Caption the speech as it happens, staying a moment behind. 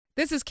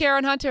This is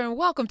Karen Hunter, and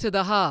welcome to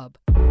The Hub.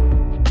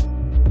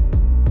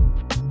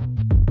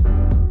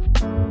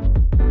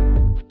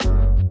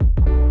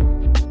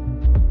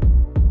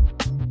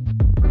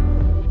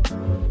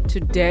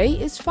 Today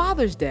is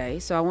Father's Day,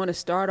 so I want to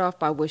start off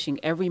by wishing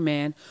every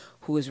man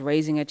who is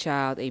raising a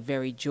child a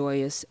very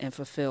joyous and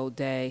fulfilled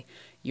day.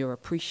 You're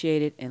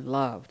appreciated and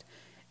loved.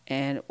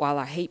 And while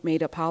I hate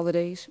made-up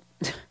holidays,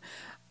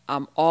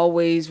 I'm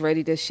always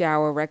ready to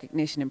shower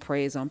recognition and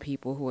praise on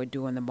people who are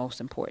doing the most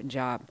important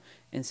job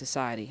in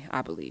society,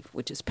 I believe,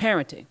 which is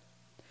parenting.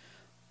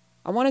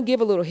 I want to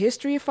give a little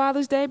history of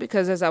Father's Day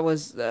because as I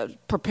was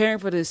preparing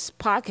for this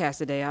podcast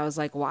today, I was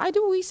like, why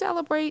do we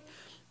celebrate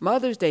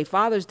Mother's Day,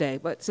 Father's Day?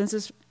 But since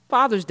it's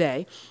Father's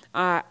Day,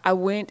 I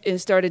went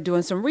and started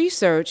doing some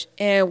research.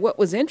 And what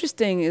was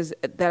interesting is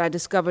that I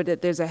discovered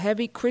that there's a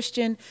heavy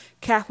Christian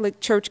Catholic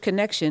Church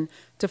connection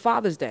to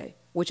Father's Day,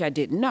 which I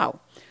didn't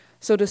know.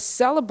 So the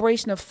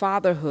celebration of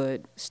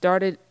fatherhood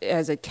started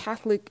as a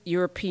Catholic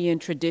European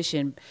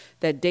tradition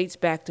that dates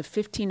back to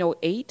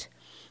 1508.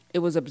 It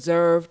was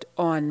observed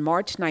on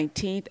March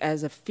 19th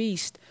as a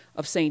feast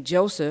of St.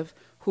 Joseph,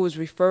 who is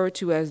referred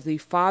to as the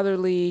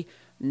fatherly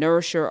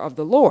nourisher of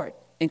the Lord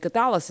in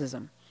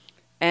Catholicism.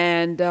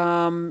 And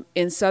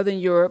in Southern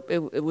Europe,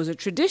 it was a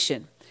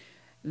tradition.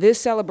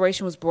 This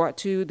celebration was brought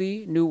to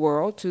the New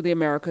World, to the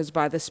Americas,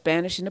 by the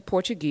Spanish and the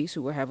Portuguese,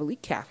 who were heavily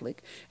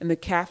Catholic, and the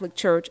Catholic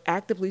Church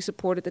actively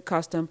supported the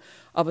custom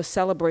of a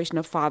celebration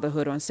of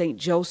fatherhood on St.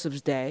 Joseph's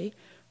Day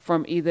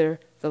from either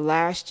the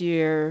last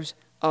years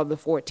of the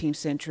 14th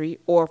century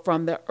or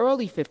from the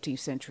early 15th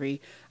century.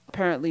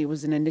 Apparently, it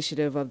was an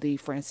initiative of the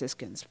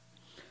Franciscans.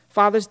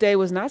 Father's Day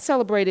was not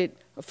celebrated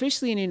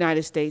officially in the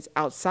United States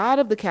outside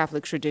of the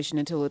Catholic tradition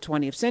until the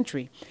 20th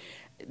century.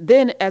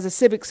 Then as a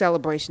civic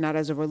celebration, not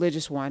as a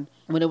religious one,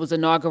 when it was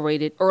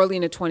inaugurated early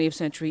in the 20th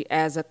century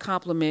as a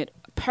complement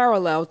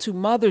parallel to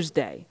Mother's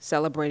Day,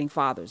 celebrating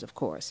fathers, of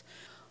course.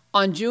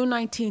 On June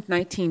 19,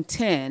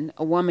 1910,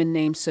 a woman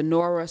named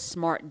Sonora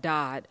Smart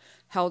Dodd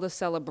held a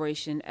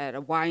celebration at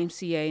a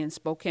YMCA in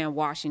Spokane,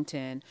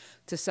 Washington,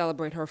 to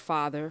celebrate her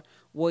father,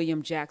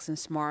 William Jackson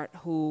Smart,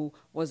 who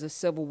was a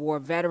Civil War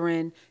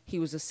veteran. He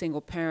was a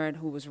single parent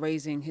who was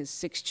raising his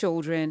 6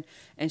 children,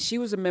 and she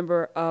was a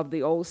member of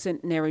the Old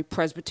Centenary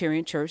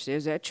Presbyterian Church.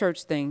 There's that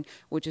church thing,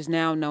 which is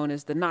now known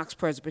as the Knox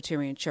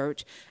Presbyterian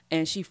Church,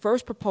 and she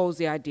first proposed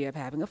the idea of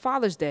having a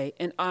Father's Day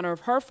in honor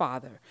of her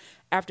father.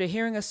 After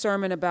hearing a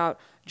sermon about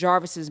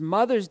Jarvis's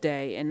Mother's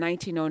Day in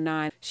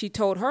 1909, she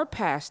told her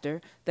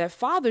pastor that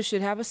fathers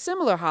should have a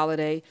similar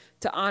holiday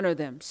to honor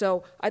them.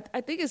 So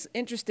I think it's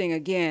interesting,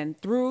 again,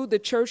 through the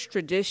church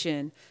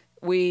tradition,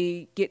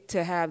 we get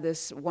to have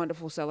this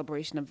wonderful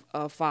celebration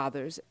of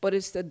fathers. But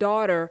it's the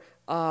daughter,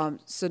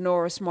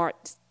 Sonora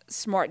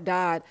Smart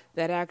Dodd,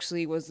 that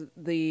actually was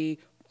the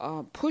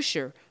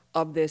pusher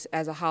of this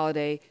as a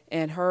holiday,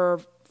 and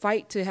her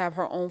fight to have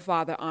her own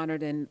father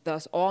honored and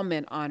thus all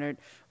men honored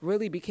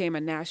really became a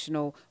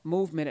national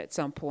movement at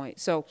some point.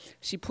 So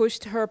she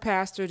pushed her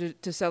pastor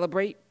to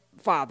celebrate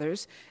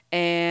fathers,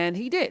 and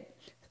he did.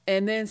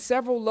 And then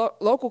several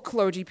local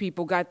clergy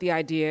people got the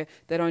idea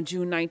that on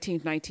June 19,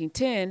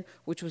 1910,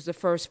 which was the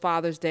first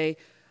Father's Day,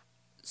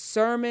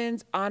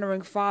 sermons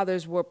honoring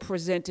fathers were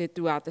presented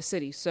throughout the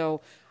city.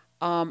 So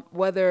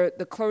whether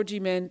the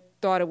clergymen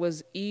thought it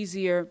was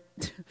easier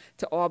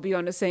to all be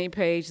on the same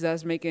page,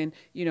 thus making,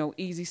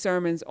 easy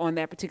sermons on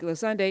that particular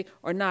Sunday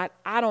or not,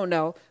 I don't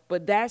know.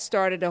 But that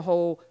started a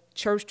whole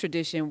church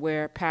tradition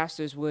where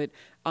pastors would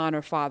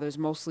honor fathers,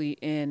 mostly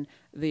in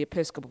the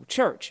Episcopal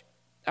Church.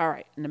 All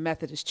right, in the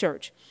Methodist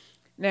Church.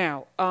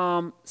 Now,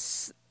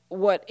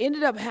 what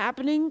ended up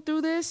happening through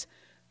this,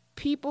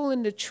 people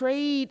in the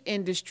trade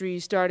industry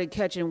started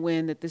catching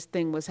wind that this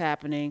thing was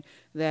happening,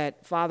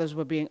 that fathers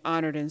were being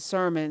honored in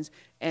sermons,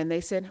 and they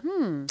said,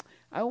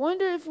 I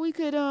wonder if we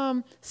could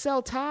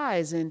sell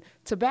ties and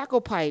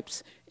tobacco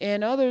pipes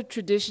and other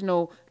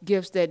traditional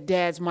gifts that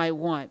dads might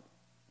want.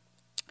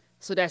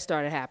 So that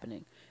started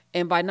happening.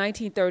 And by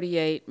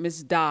 1938,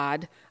 Ms.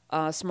 Dodd,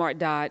 Smart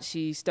Dodd,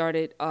 she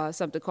started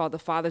something called the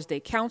Father's Day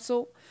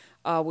Council,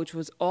 which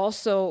was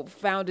also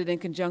founded in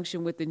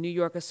conjunction with the New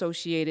York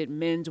Associated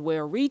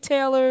Menswear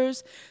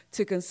Retailers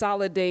to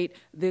consolidate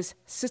this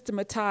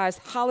systematized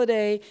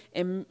holiday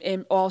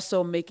and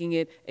also making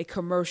it a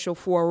commercial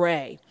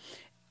foray.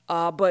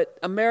 But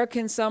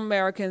some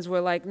Americans were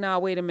like, nah,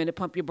 wait a minute,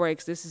 pump your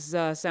brakes. This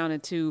is sounding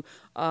too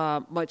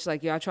much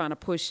like y'all trying to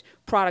push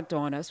product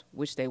on us,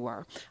 which they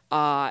were.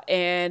 But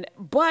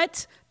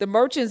the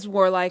merchants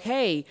were like,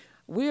 hey,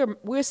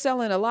 we're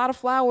selling a lot of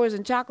flowers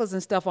and chocolates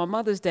and stuff on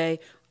Mother's Day.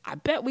 I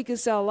bet we can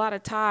sell a lot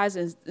of ties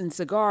and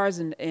cigars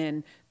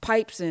and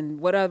pipes and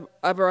whatever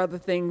other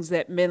things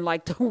that men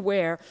like to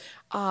wear.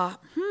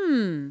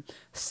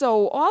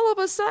 So all of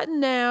a sudden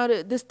now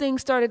this thing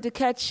started to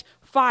catch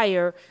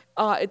fire.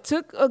 It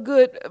took a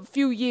good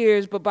few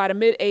years, but by the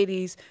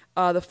mid-'80s,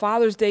 the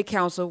Father's Day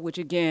Council, which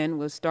again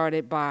was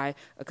started by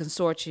a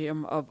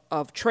consortium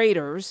of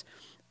traders,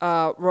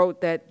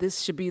 wrote that this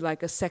should be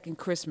like a second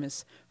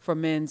Christmas for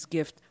men's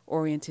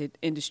gift-oriented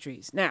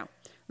industries. Now,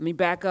 Let me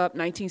back up.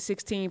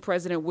 1916,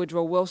 President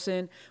Woodrow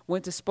Wilson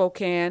went to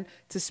Spokane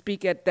to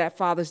speak at that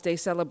Father's Day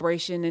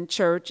celebration in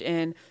church,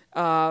 and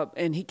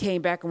he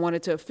came back and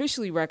wanted to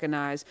officially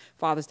recognize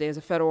Father's Day as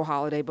a federal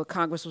holiday, but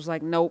Congress was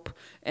like, nope,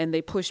 and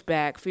they pushed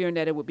back, fearing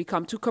that it would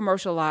become too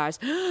commercialized.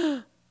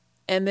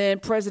 And then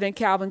President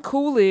Calvin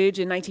Coolidge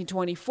in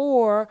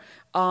 1924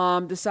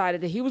 decided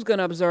that he was going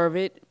to observe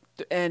it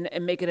and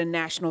make it a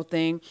national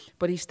thing,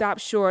 but he stopped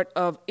short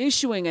of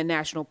issuing a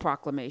national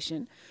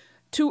proclamation.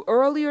 2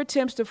 earlier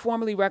attempts to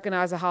formally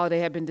recognize the holiday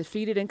had been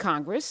defeated in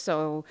Congress,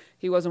 so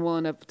he wasn't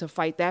willing to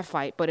fight that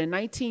fight. But in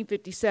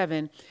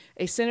 1957,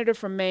 a senator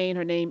from Maine,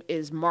 her name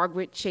is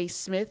Margaret Chase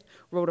Smith,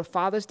 wrote a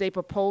Father's Day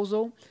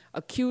proposal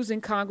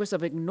accusing Congress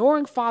of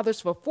ignoring fathers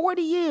for 40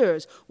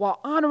 years while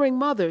honoring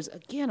mothers.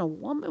 Again, a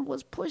woman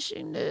was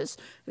pushing this.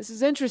 This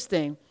is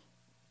interesting.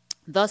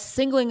 Thus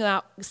singling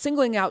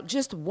out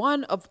just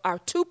one of our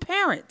 2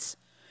 parents.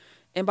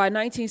 And by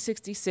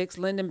 1966,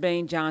 Lyndon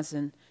Baines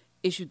Johnson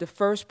issued the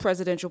first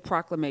presidential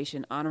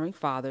proclamation honoring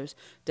fathers,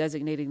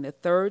 designating the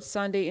 3rd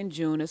Sunday in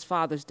June as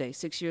Father's Day.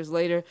 6 years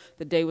later,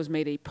 the day was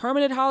made a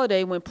permanent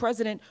holiday when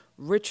President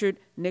Richard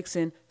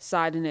Nixon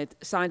signed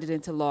it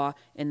into law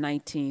in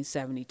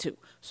 1972.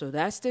 So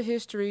that's the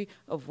history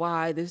of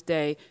why this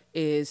day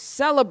is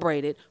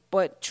celebrated.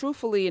 But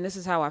truthfully, and this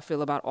is how I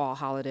feel about all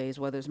holidays,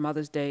 whether it's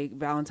Mother's Day,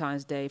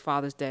 Valentine's Day,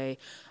 Father's Day,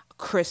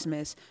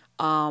 Christmas,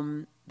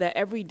 that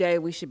every day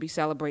we should be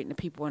celebrating the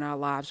people in our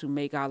lives who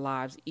make our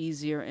lives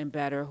easier and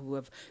better, who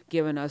have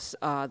given us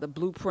the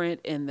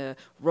blueprint and the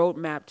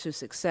roadmap to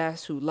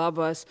success, who love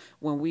us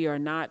when we are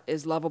not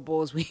as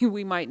lovable as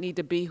we might need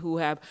to be, who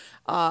have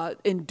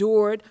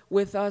endured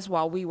with us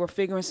while we were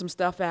figuring some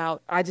stuff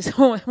out. I just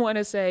want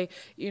to say,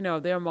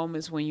 there are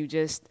moments when you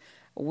just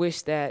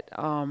wish that,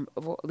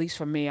 at least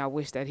for me, I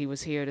wish that he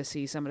was here to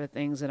see some of the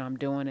things that I'm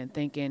doing and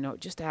thinking, or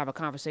just to have a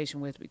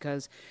conversation with,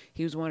 because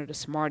he was one of the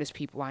smartest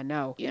people I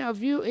know.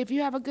 If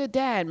you have a good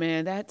dad,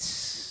 man,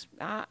 that's,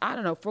 I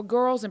don't know, for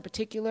girls in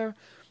particular,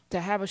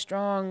 to have a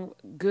strong,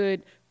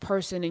 good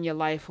person in your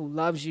life who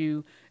loves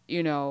you,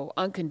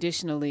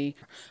 unconditionally.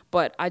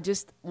 But I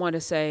just want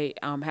to say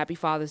happy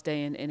Father's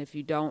Day. And if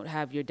you don't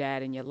have your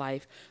dad in your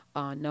life,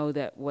 know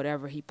that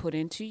whatever he put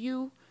into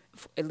you,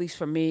 at least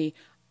for me,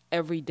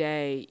 every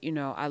day,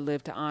 I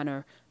live to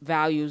honor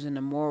values and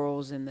the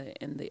morals and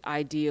the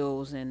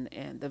ideals and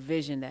the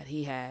vision that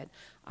he had.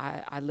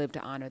 I live to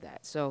honor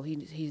that. So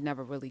he's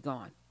never really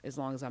gone as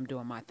long as I'm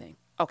doing my thing.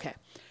 Okay.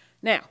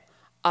 Now,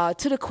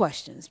 to the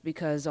questions,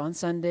 because on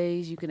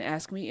Sundays you can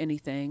ask me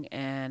anything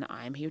and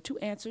I'm here to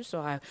answer. So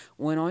I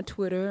went on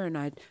Twitter and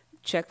I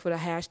checked for the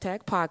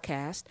hashtag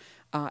podcast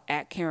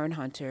at Karen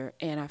Hunter,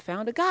 and I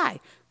found a guy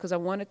because I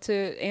wanted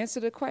to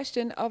answer the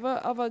question of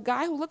a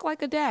guy who looked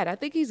like a dad. I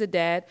think he's a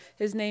dad.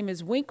 His name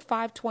is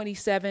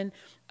Wink527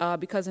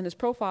 because in his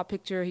profile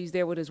picture he's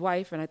there with his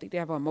wife, and I think they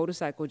have on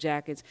motorcycle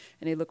jackets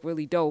and they look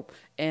really dope,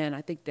 and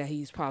I think that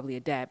he's probably a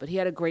dad. But he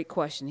had a great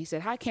question. He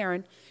said, "Hi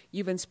Karen,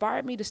 you've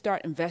inspired me to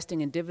start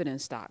investing in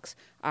dividend stocks.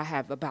 I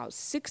have about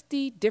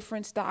 60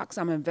 different stocks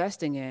I'm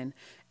investing in.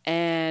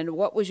 And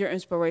what was your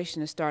inspiration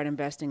to start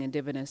investing in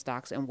dividend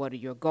stocks, and what are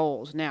your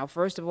goals?" Now,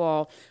 first of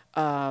all,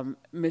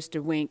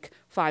 Mr. Wink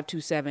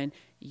 527,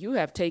 you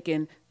have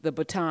taken the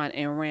baton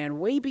and ran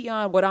way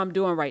beyond what I'm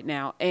doing right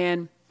now.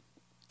 And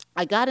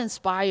I got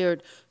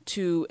inspired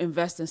to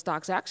invest in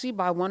stocks actually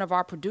by one of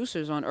our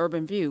producers on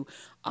Urban View.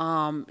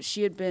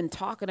 She had been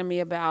talking to me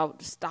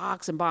about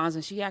stocks and bonds,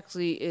 and she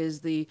actually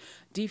is the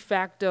de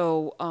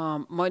facto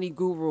money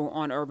guru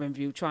on Urban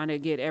View, trying to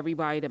get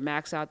everybody to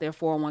max out their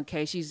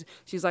 401k.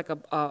 She's like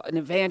an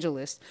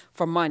evangelist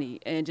for money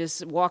and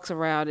just walks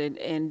around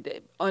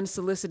and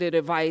unsolicited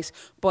advice.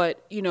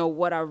 But,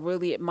 what I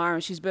really admire,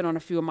 and she's been on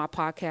a few of my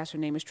podcasts, her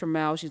name is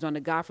Tremel. She's on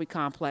the Godfrey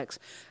Complex.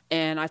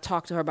 And I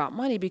talked to her about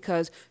money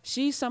because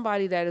she's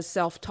somebody that is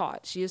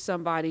self-taught. She is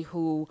somebody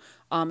who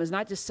is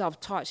not just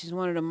self-taught. She's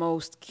one of the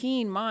most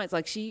keen minds.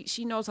 Like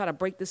she knows how to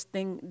break this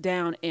thing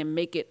down and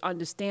make it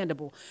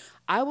understandable.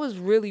 I was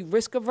really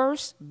risk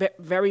averse,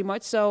 very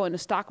much so, and the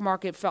stock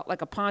market felt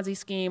like a Ponzi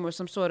scheme or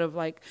some sort of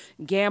like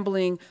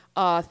gambling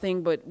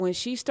thing. But when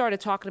she started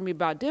talking to me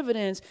about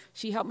dividends,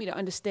 she helped me to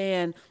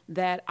understand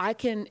that I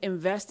can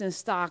invest in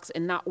stocks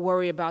and not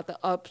worry about the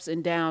ups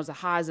and downs, the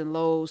highs and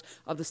lows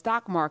of the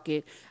stock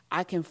market.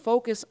 I can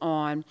focus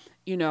on,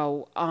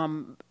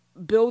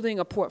 building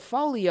a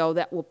portfolio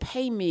that will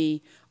pay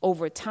me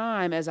over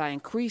time as I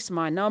increase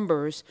my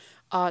numbers,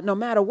 no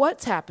matter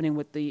what's happening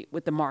with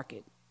the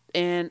market.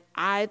 And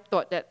I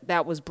thought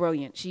that was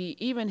brilliant. She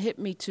even hit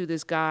me to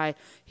this guy.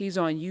 He's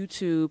on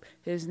YouTube.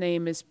 His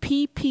name is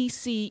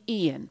PPC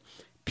Ian.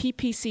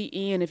 PPC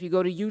Ian. If you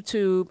go to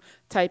YouTube,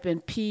 type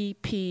in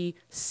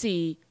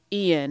PPC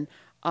Ian.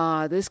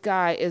 This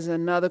guy is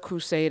another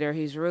crusader.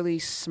 He's really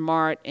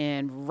smart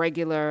and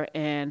regular,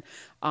 and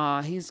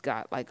he's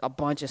got like a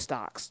bunch of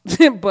stocks,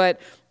 but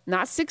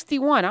not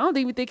 61. I don't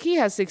even think he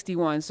has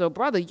 61. So,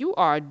 brother, you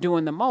are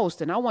doing the most,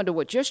 and I wonder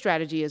what your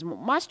strategy is.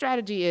 My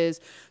strategy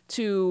is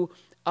to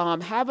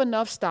have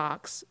enough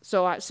stocks.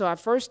 So I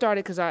first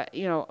started because I,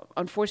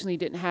 unfortunately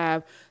didn't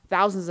have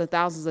thousands and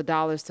thousands of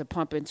dollars to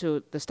pump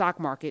into the stock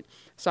market.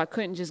 So I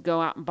couldn't just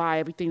go out and buy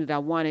everything that I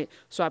wanted.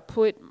 So I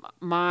put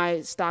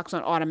my stocks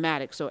on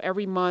automatic. So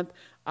every month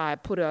I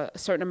put a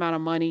certain amount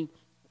of money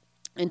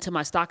into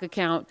my stock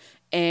account.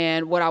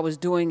 And what I was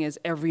doing is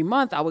every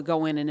month I would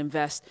go in and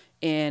invest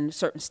in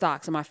certain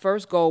stocks. And my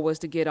first goal was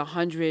to get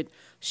 100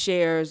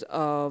 shares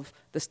of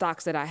the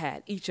stocks that I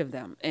had, each of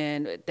them.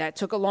 And that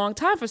took a long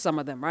time for some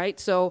of them, right?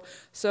 So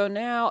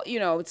now,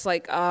 it's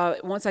like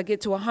once I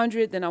get to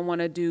 100, then I want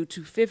to do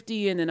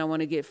 250, and then I want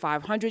to get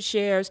 500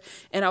 shares.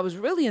 And I was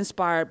really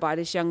inspired by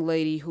this young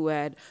lady who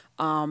had,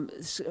 I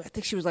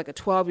think she was like a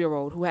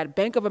 12-year-old who had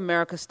Bank of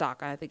America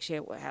stock. I think she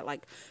had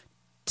like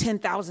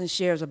 10,000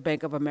 shares of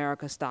Bank of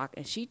America stock,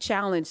 and she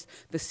challenged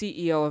the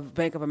CEO of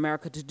Bank of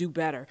America to do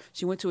better.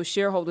 She went to a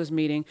shareholders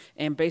meeting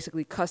and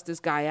basically cussed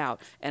this guy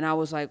out. And I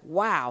was like,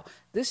 wow,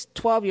 this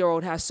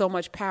 12-year-old has so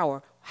much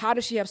power. How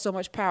does she have so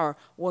much power?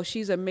 Well,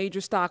 she's a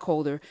major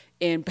stockholder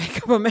in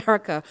Bank of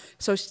America,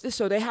 so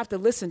they have to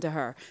listen to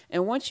her.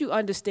 And once you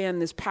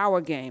understand this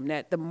power game,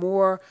 that the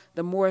more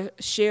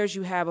shares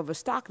you have of a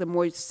stock, the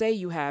more say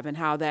you have in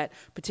how that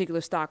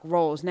particular stock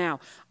rolls. Now,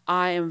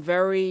 I am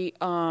very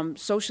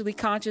socially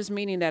conscious,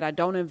 meaning that I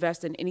don't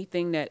invest in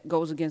anything that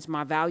goes against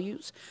my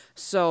values.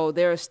 So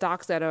there are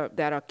stocks that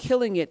are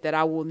killing it that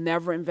I will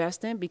never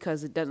invest in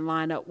because it doesn't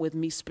line up with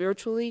me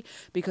spiritually,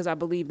 because I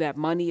believe that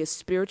money is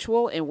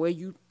spiritual, and where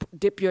you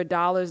dip your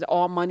dollars,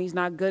 all money's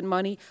not good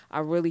money. I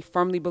really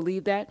firmly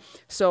believe that.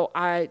 So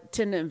I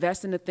tend to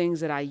invest in the things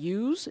that I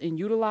use and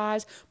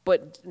utilize,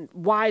 but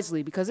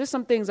wisely, because there's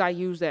some things I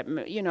use that,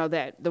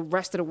 that the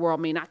rest of the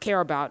world may not care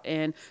about,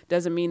 and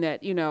doesn't mean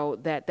that,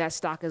 that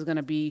stock is going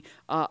to be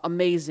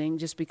amazing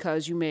just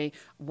because you may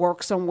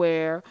work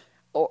somewhere,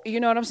 or, you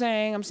know what I'm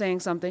saying? I'm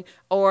saying something,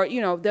 or,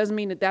 doesn't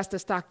mean that that's the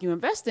stock you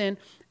invest in.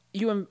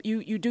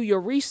 You do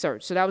your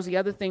research. So that was the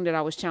other thing that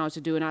I was challenged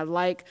to do. And I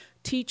like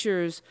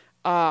teachers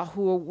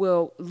who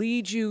will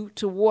lead you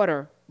to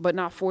water, but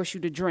not force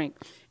you to drink,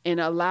 and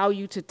allow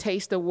you to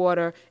taste the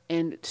water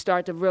and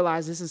start to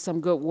realize this is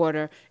some good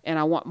water and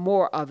I want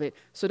more of it.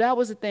 So that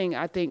was the thing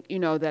I think,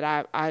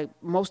 that I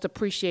most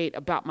appreciate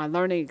about my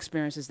learning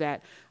experience, is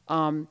that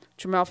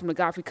Tramiel from the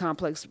Godfrey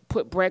Complex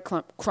put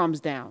breadcrumbs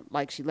down.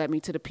 Like, she led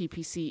me to the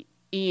PPC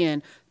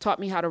and taught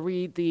me how to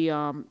read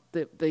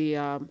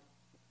the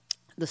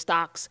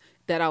stocks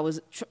that I was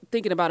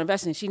thinking about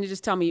investing in. She didn't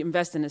just tell me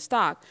invest in a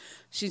stock.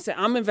 She said,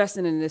 I'm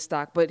investing in this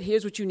stock, but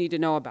here's what you need to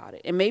know about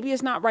it. And maybe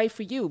it's not right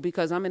for you,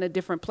 because I'm in a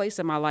different place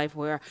in my life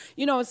where,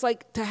 it's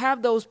like to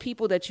have those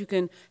people that you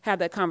can have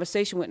that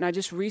conversation with. And I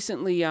just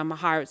recently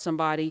hired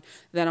somebody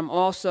that I'm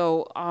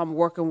also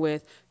working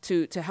with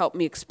to help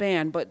me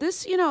expand. But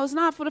this, is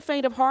not for the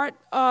faint of heart.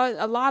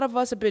 A lot of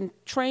us have been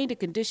trained and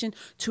conditioned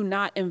to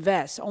not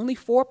invest. Only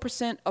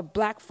 4% of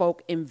black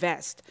folk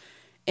invest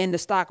in the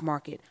stock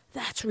market.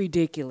 That's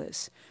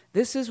ridiculous.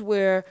 This is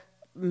where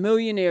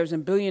millionaires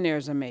and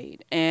billionaires are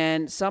made.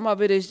 And some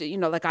of it is,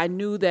 like, I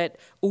knew that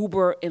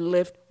Uber and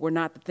Lyft were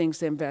not the things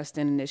to invest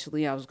in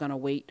initially. I was going to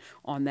wait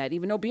on that,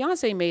 even though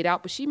Beyonce made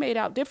out, but she made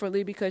out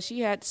differently because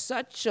she had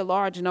such a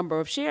large number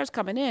of shares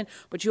coming in.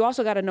 But you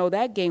also got to know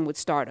that game with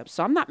startups.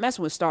 So I'm not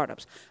messing with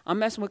startups. I'm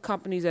messing with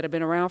companies that have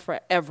been around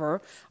forever,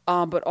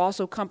 but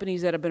also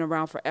companies that have been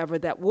around forever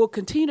that will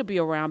continue to be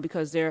around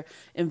because they're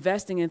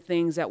investing in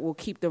things that will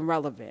keep them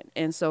relevant.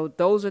 And so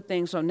those are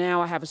things. So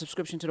now I have a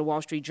subscription to the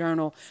Wall Street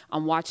Journal.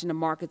 I'm watching the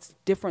markets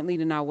differently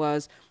than I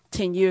was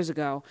 10 years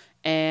ago.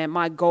 And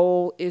my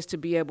goal is to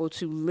be able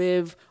to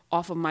live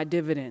off of my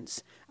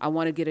dividends. I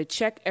want to get a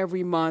check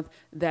every month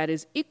that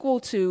is equal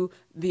to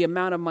the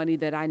amount of money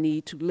that I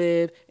need to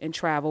live and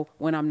travel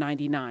when I'm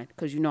 99,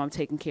 because I'm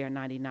taking care of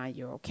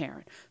 99-year-old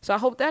Karen. So I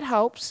hope that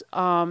helps.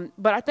 But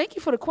I thank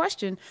you for the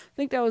question. I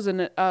think that was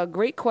a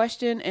great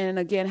question. And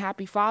again,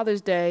 happy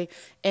Father's Day.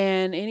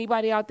 And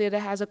anybody out there that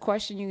has a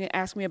question, you can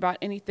ask me about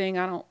anything.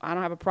 I don't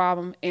have a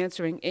problem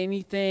answering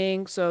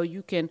anything. So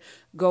you can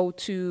go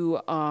to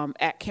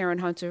at Karen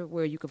Hunter,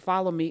 where you can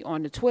follow me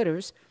on the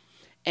Twitters,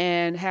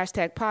 and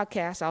hashtag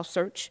podcast. I'll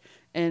search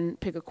and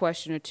pick a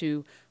question or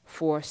two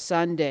for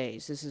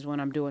Sundays. This is when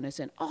I'm doing this.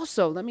 And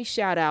also, let me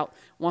shout out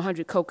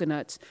 100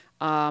 Coconuts.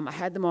 I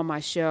had them on my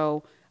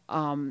show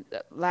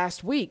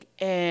last week,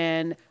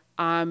 and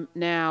I'm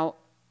now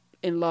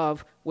in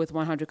love with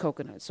 100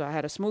 Coconuts. So I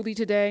had a smoothie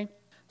today.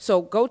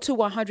 So go to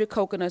 100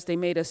 Coconuts. They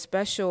made a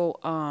special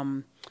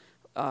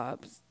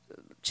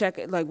check.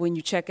 Like, when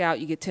you check out,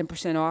 you get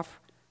 10% off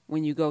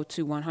when you go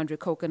to 100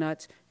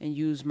 Coconuts and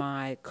use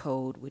my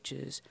code, which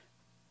is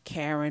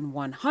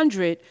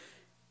Karen100.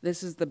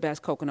 This is the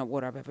best coconut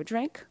water I've ever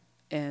drank.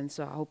 And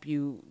so I hope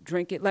you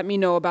drink it. Let me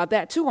know about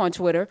that too on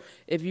Twitter.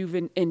 If you've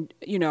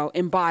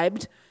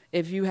imbibed,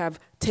 if you have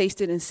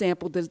tasted and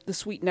sampled the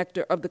sweet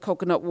nectar of the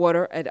coconut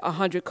water at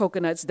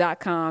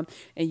 100coconuts.com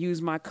and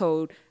use my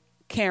code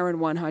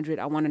Karen100.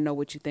 I want to know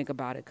what you think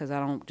about it, because I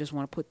don't just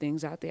want to put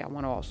things out there. I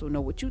want to also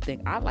know what you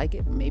think. I like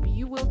it. Maybe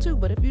you will too.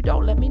 But if you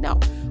don't, let me know.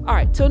 All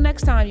right. Till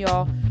next time,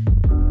 y'all.